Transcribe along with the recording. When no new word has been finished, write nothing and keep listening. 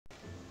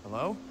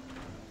Hello?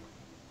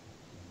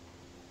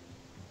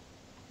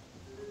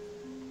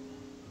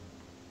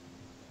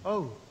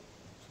 Oh,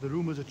 so the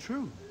rumors are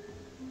true.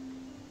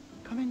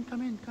 Come in,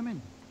 come in, come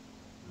in.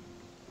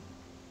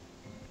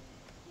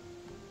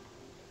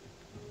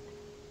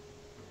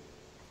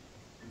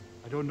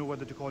 I don't know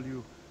whether to call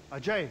you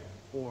Ajay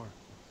or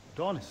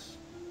Adonis.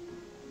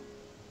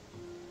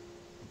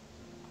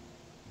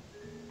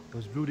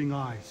 Those brooding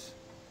eyes,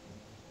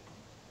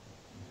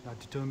 that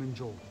determined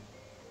jaw.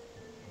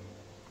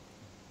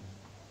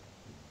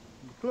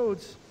 The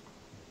clothes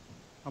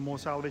are more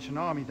Salvation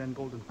Army than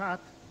Golden Path,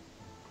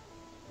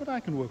 but I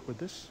can work with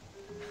this.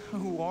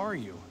 Who are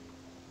you?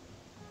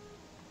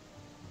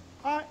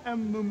 I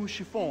am Mumu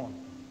Chiffon,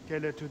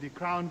 tailored to the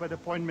crown by the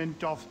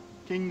appointment of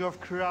King of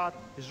Kyrat,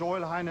 His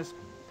Royal Highness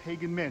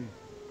Pagan Men.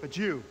 But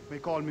you may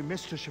call me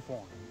Mr.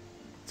 Chiffon.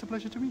 It's a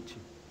pleasure to meet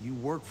you. You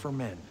work for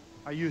men.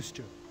 I used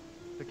to.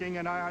 The king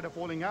and I had a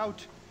falling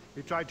out.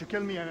 He tried to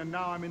kill me, and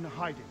now I'm in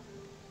hiding.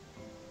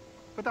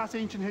 But that's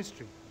ancient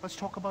history. Let's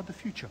talk about the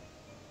future.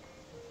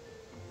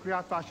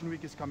 Kyrat Fashion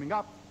Week is coming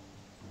up,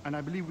 and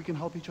I believe we can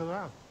help each other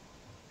out.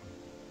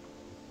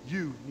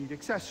 You need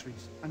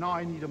accessories, and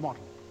I need a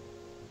model.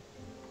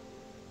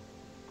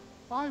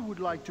 I would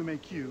like to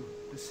make you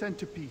the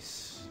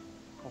centerpiece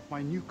of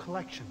my new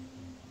collection.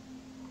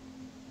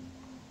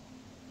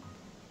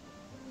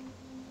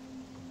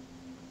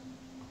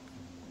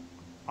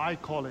 I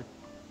call it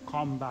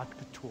Combat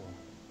Couture.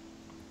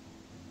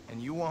 And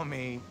you want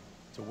me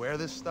to wear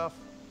this stuff?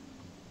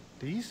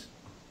 These?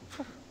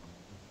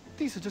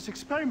 These are just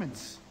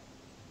experiments.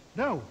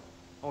 No,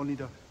 only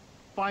the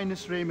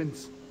finest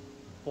raiments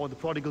for the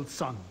prodigal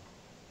son.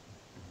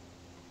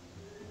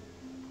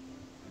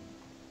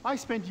 I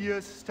spent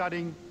years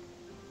studying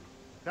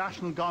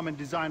national garment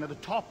design at the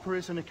top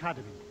Parisian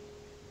academy.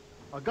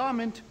 A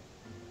garment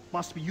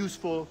must be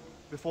useful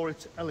before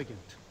it's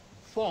elegant.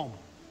 Form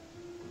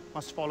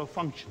must follow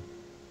function.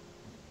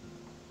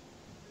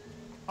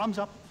 Arms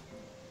up.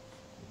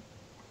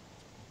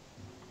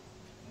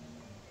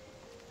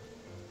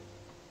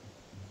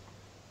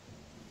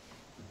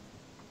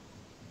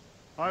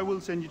 I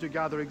will send you to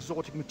gather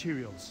exotic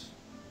materials.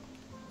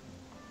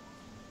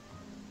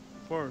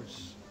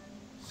 Furs,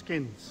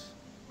 skins,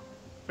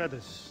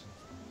 feathers.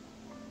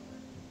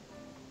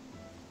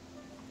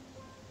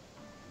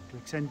 To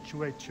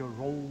accentuate your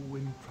raw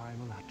and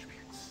primal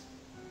attributes.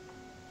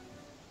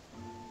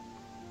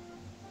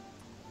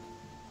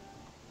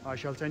 I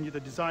shall send you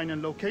the design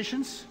and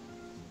locations.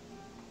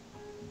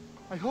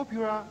 I hope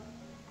you are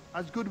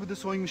as good with the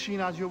sewing machine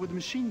as you are with the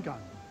machine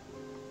gun.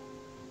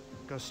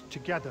 Because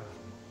together,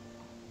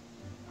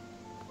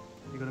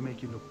 we're gonna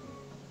make you look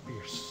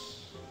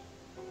fierce.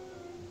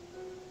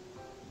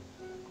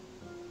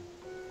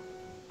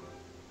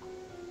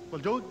 Well,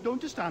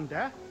 don't just stand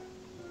there.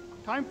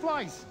 Time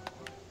flies.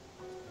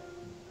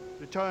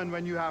 Return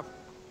when you have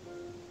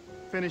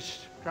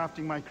finished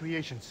crafting my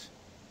creations.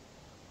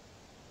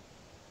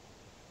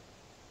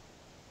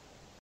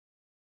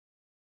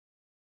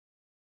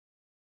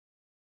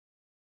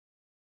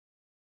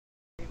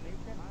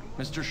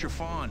 Mr.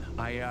 Chiffon,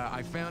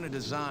 I found a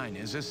design.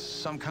 Is this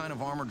some kind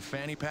of armored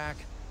fanny pack?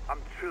 I'm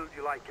thrilled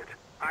you like it.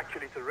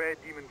 Actually, it's a rare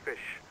demon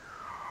fish.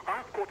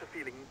 I've got a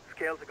feeling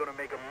scales are going to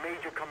make a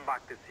major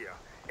comeback this year.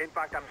 In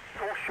fact, I'm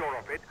so sure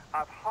of it,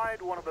 I've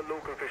hired one of the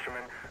local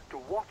fishermen to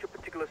watch a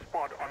particular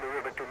spot on the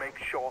river to make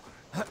sure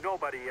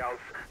nobody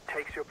else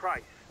takes your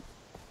prize.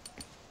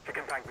 You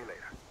can thank me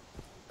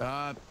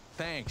later.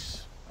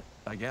 Thanks,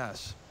 I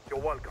guess. You're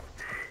welcome.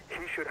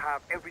 He should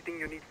have everything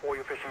you need for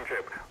your fishing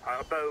trip.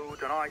 A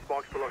boat, an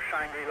icebox full of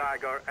Shangri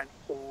lager, and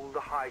all the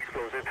high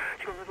explosives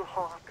your little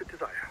heart could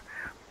desire.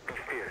 Be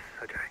fierce,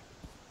 Ajay.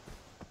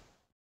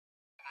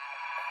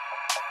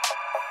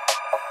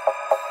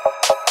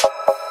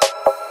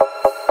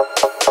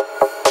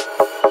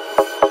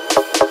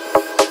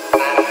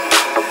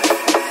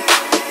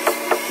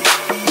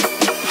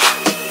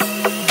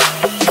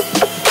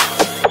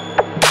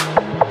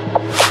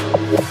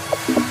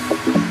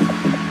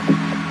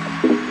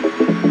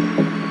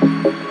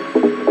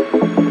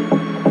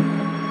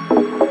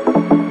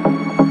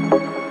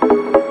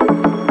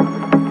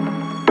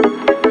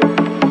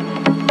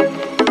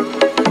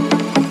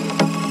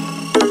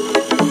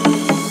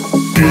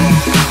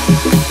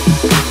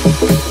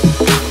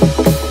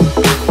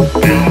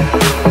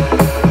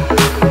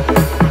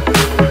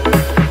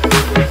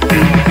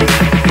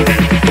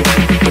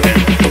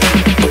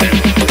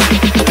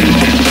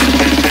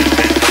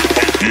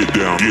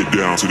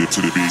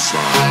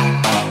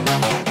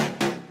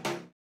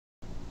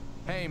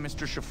 Hey,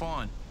 Mr.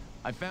 Chiffon,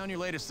 I found your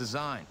latest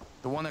design.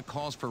 The one that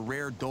calls for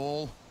rare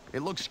dole.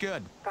 It looks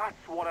good. That's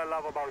what I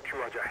love about you,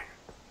 Ajay.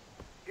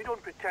 You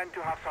don't pretend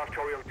to have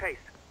sartorial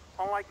taste,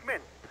 unlike men.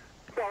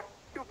 But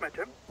you've met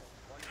him.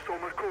 So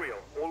mercurial,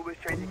 always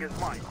changing his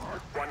mind.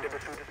 One day the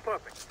suit is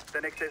perfect,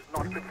 the next day it's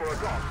not fit for a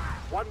dog.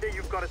 One day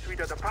you've got a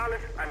suite at the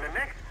palace, and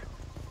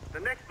the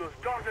next those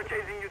dogs are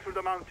chasing you through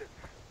the mountains.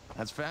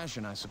 That's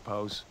fashion, I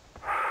suppose.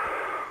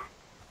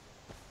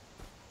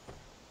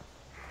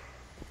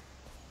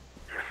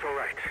 You're so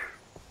right.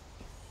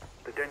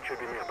 The den should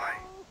be nearby.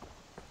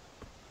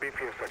 Be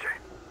fierce, Ajay.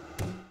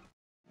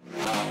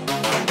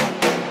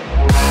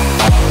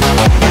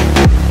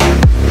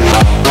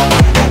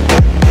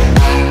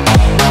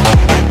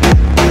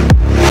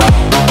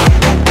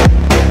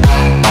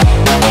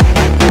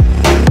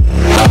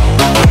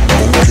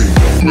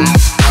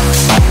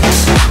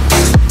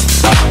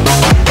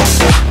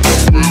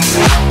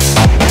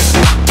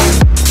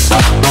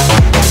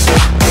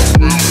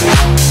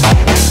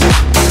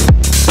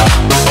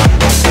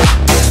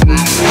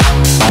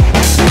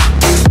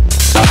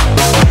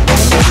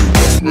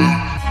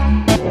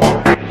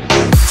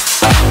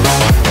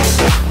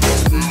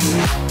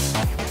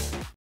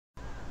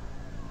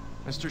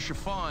 Mr.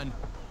 Chiffon,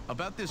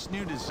 about this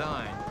new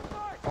design,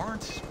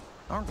 aren't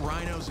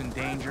rhinos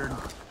endangered?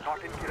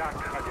 Not in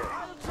Kyratský, Ajay.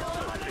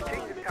 The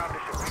king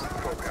established a breeding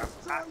program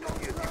after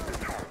he assumed the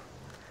throne.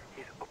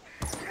 He's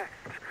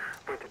obsessed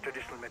with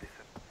traditional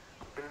medicine.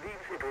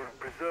 Believes it will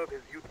preserve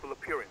his youthful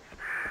appearance.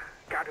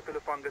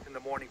 Caterpillar fungus in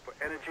the morning for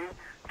energy,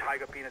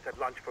 tiger peanuts at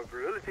lunch for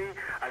virility,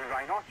 and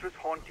rhinoceros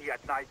horn tea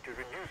at night to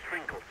reduce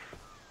wrinkles.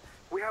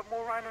 We have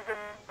more rhinos than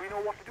we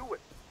know what to do with.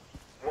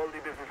 Worldly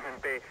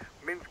businessmen pay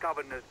Minsk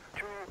governors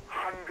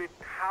 $200,000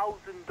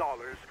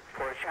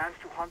 for a chance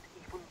to hunt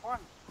even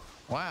one.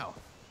 Wow,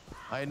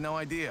 I had no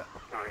idea.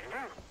 Now you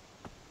do.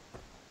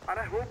 And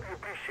I hope you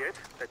appreciate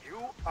that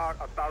you are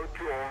about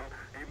to own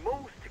the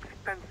most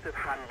expensive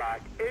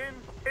handbag in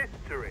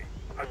history.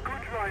 A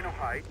good rhino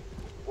hide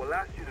will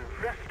last you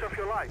the rest of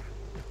your life,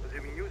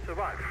 assuming you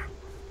survive.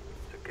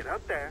 So get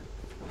out there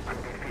and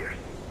be fierce.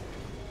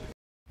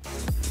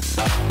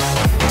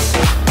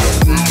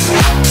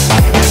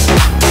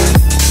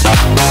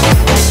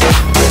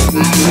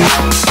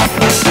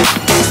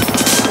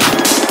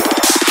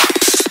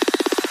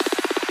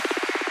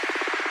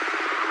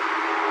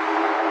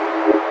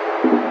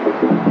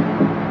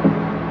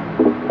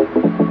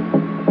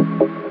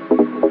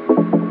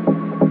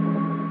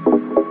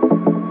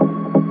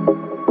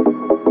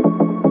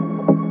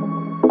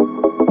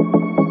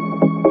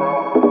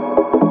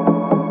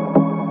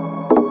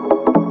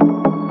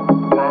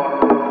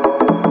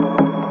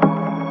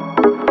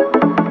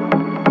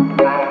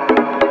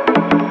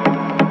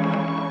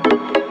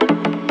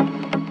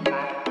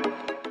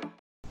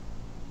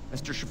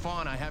 Mr.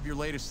 Chiffon, I have your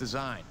latest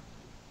design.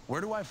 Where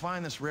do I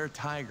find this rare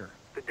tiger?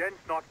 The den's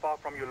not far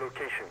from your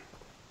location,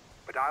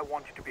 but I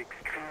want you to be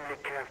extremely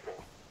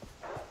careful.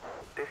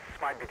 This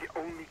might be the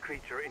only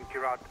creature in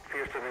Kyrat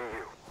fiercer than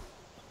you.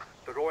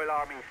 The Royal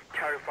Army is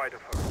terrified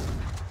of her.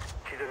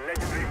 She's a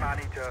legendary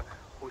man-eater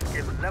who's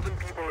killed 11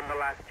 people in the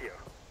last year.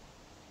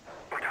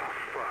 But her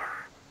fur...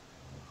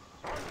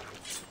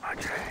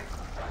 Ajay,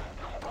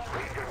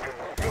 please don't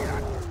say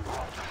that.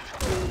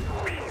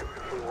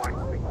 Beautiful white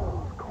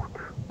wings, goat.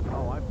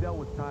 Oh, I've dealt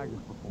with tigers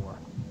before.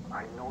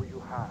 I know you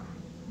have.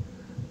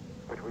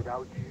 But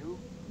without you,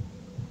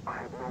 I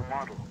have no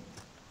model.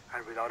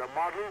 And without a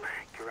model,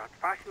 Kyrat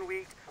Fashion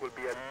Week will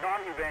be a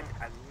non-event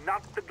and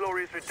not the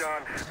glorious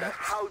return that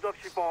House of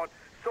Chiffon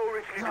so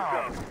richly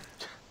deserves.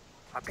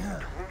 I've been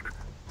told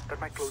that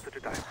my clothes are to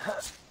die.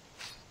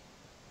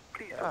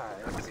 Please don't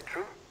want that to be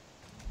true.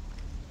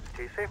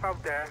 Stay safe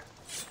out there,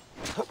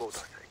 for both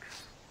our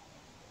sakes.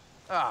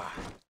 Ah.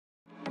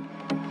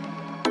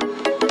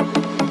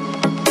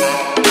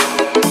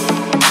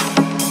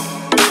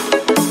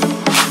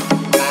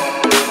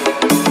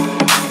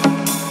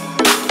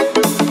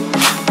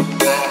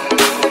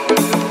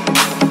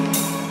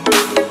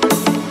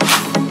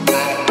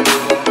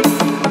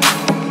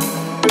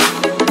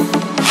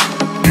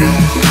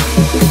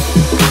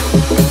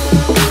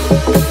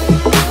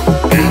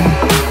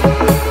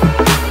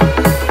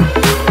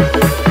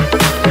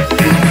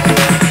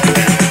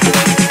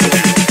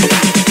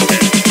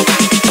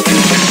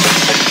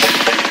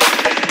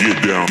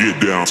 Get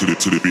down to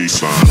the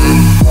baseline.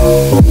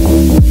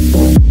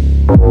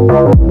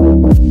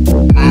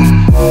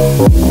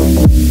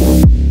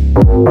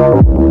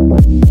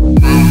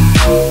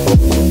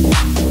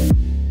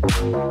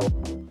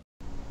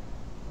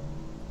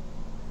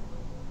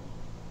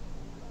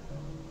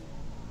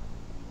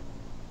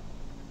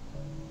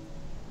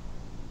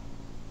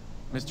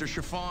 Mr.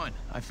 Chiffon,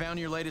 I found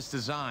your latest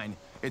design.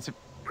 It's a...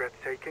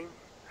 Breathtaking?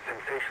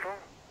 Sensational?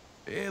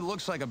 It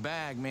looks like a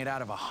bag made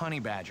out of a honey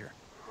badger.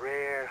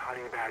 Rare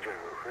honey badger,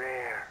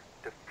 rare.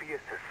 The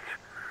fiercest.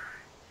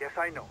 Yes,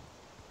 I know.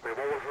 We've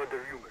always heard the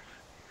rumors.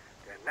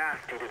 They're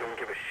nasty, they don't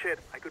give a shit.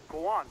 I could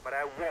go on, but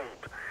I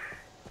won't.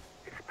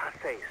 It's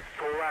passé,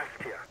 so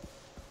last year.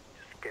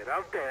 Just get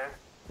out there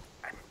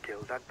and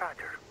kill that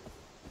badger.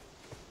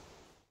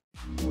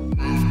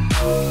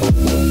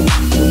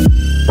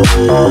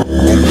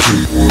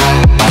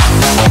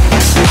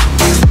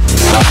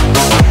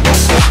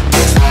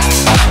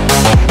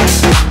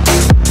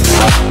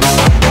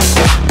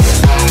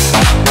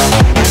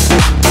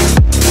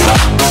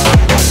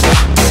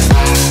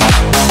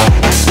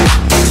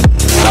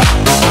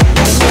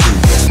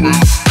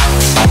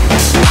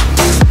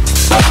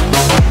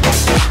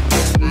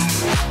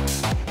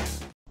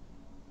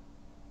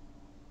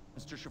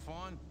 Mr.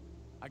 Chiffon,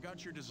 I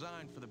got your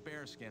design for the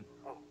bearskin.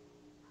 Oh,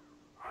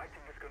 I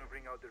think it's going to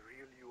bring out the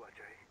real you,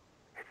 Ajay.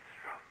 It's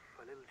rough,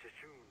 a little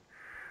jejune,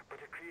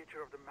 but a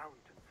creature of the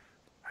mountains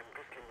and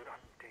bristling with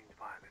untamed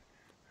violence.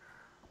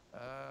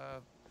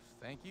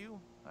 Thank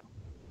you?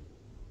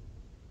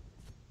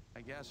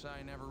 I guess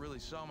I never really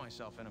saw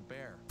myself in a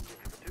bear. You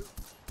never do.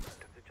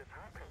 Sometimes it just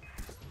happens.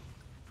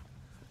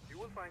 You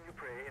will find your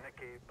prey in a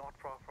cave not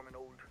far from an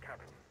old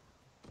cabin.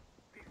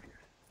 Be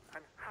fierce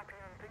and happy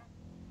hunting.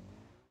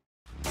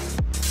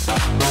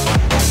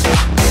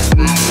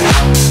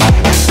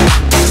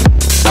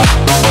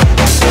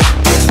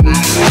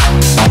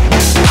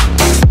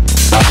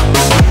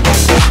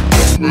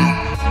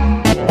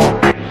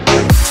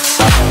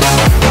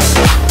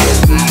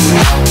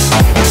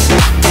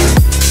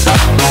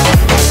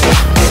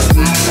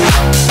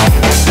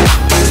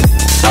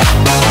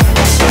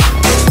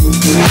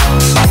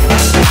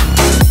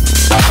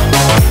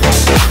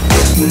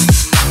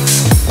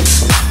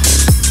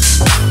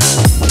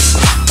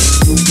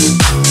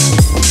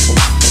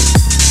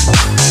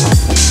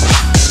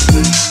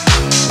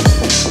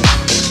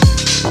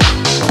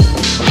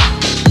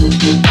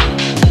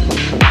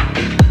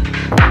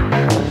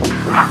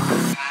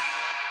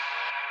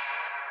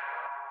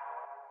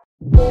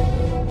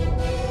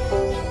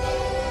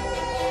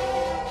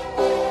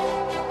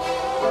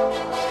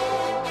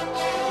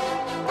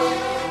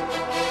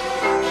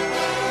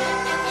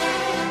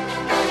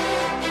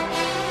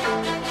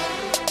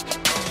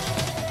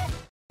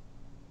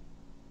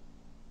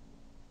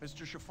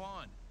 Mr.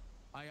 Chiffon,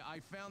 I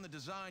found the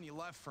design you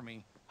left for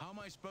me. How am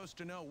I supposed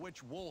to know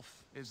which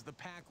wolf is the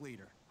pack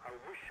leader? I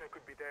wish I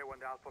could be there when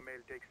the alpha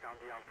male takes down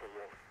the alpha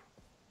wolf.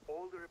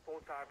 All the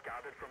reports I have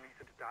gathered from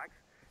recent attacks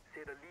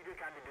say the leader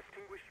can be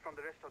distinguished from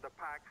the rest of the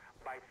pack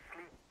by its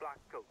sleek black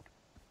coat.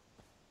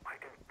 I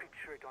can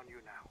picture it on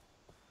you now,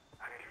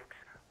 and it looks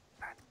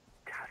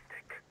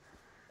fantastic.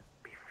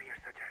 Be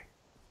fierce, Ajay.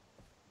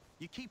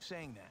 You keep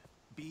saying that.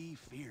 Be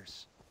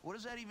fierce. What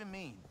does that even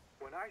mean?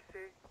 When I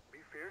say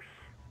be fierce,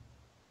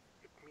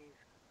 it means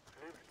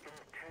live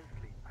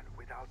intensely and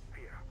without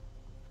fear.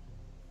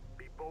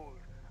 Be bold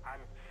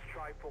and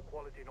strive for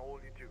quality in all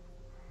you do.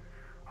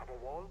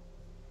 Above all,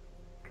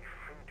 be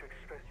free to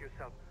express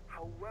yourself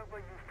however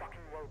you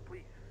fucking well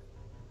please,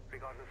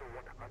 regardless of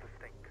what others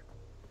think.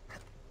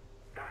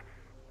 That's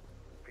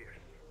fierce.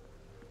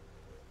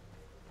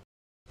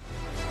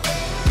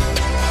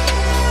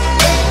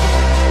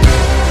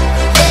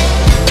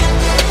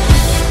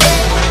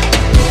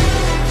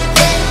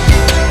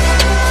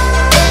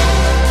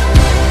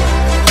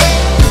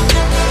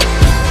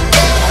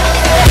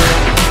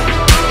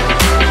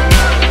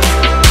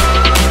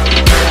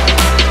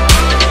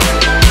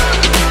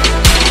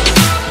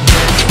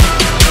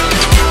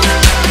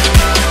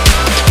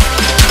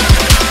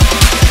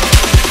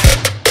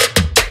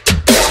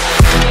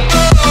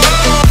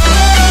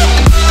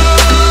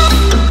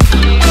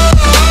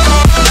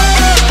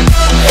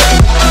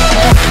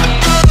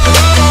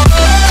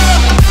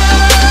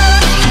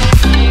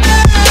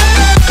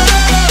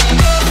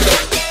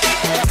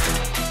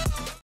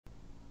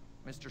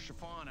 Mr.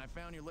 Chiffon, I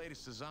found your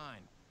latest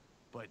design,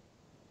 but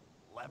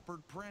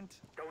leopard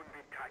print? Don't be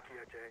tacky,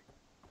 Ajay.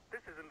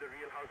 This isn't the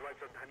real housewives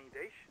of Dhani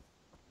Desh.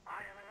 I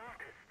am an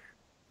artist.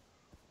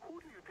 Who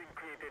do you think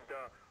created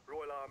the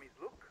Royal Army's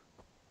look?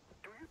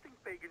 Do you think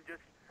Pagan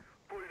just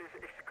pulled his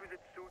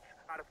exquisite suits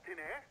out of thin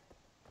air?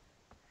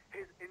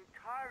 His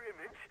entire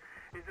image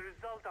is a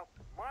result of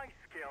my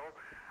skill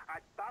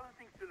at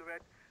balancing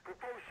silhouette,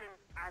 proportion,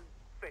 and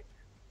fit.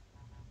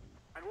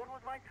 And what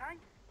was my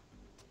thanks?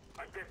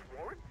 A death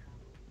warrant?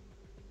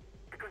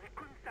 Because he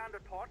couldn't stand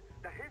the thought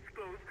that his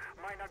clothes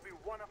might not be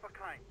one of a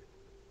kind.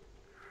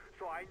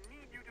 So I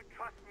need you to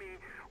trust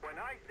me when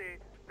I say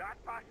that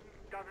fashion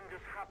doesn't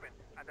just happen,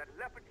 and that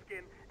leopard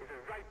skin is the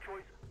right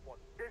choice for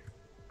this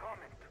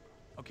garment.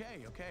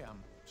 Okay,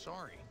 I'm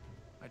sorry.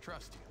 I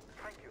trust you.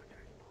 Thank you,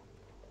 Jay.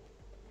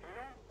 You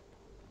know,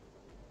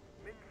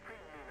 men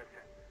free me in a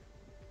sense.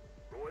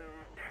 Royal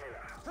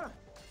terror. Huh.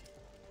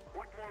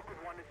 What more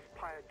could one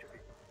aspire to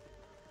be?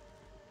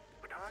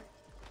 But I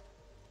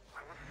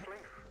was a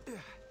slave.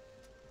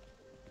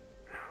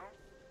 Now,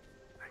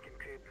 I can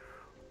create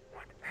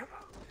whatever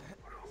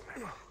or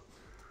whomever.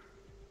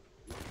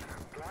 And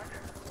I'm glad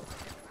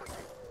for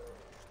you.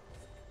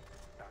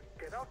 Now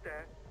get out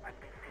there and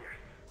be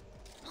fierce.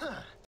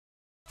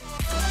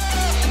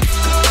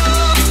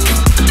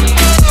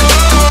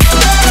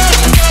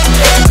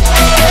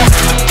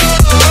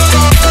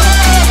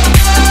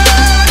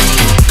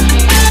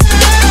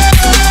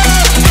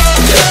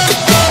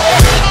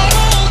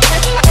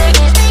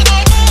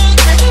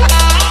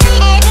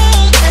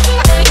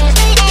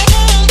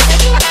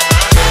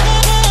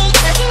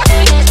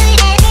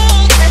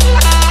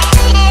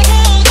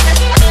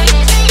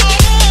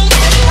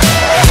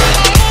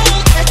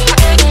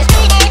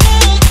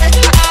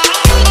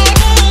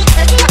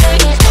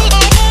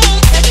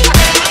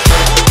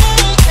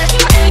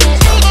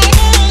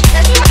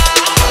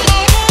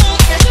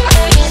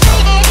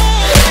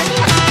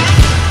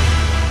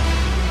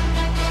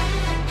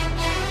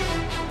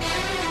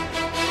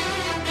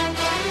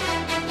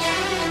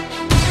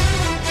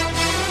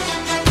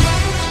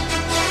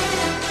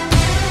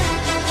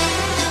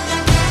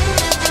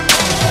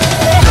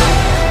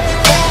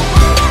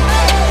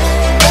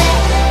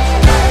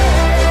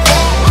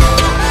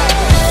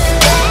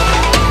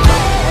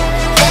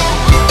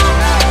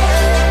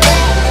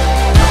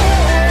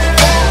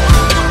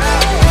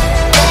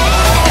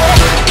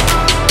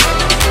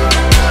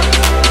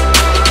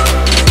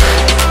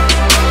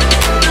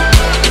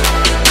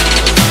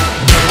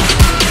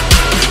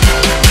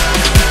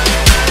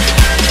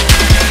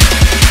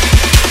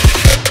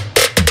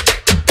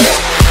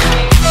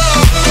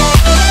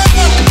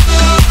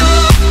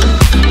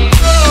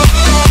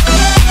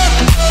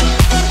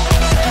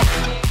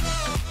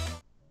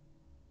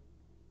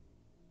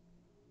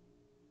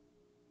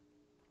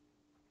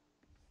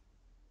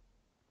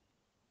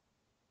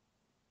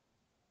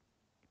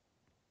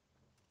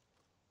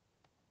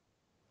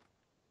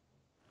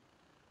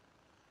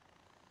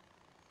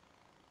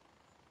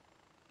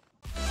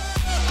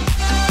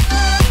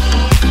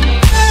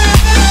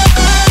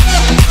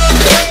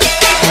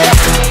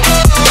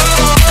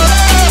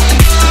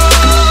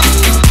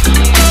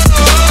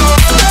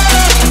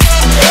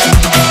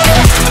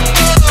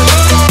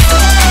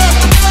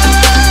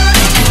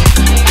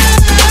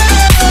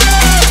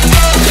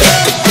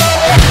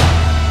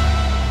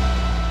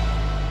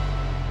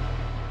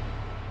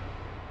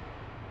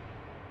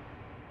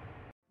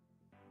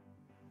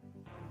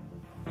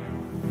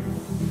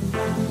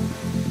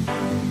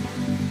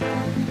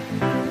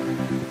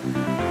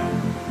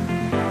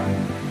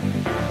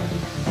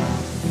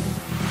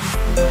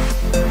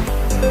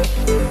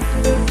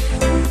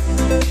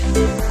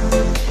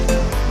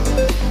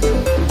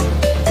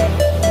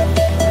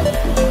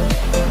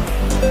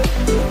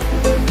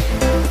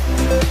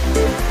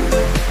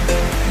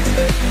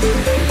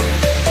 Videjko.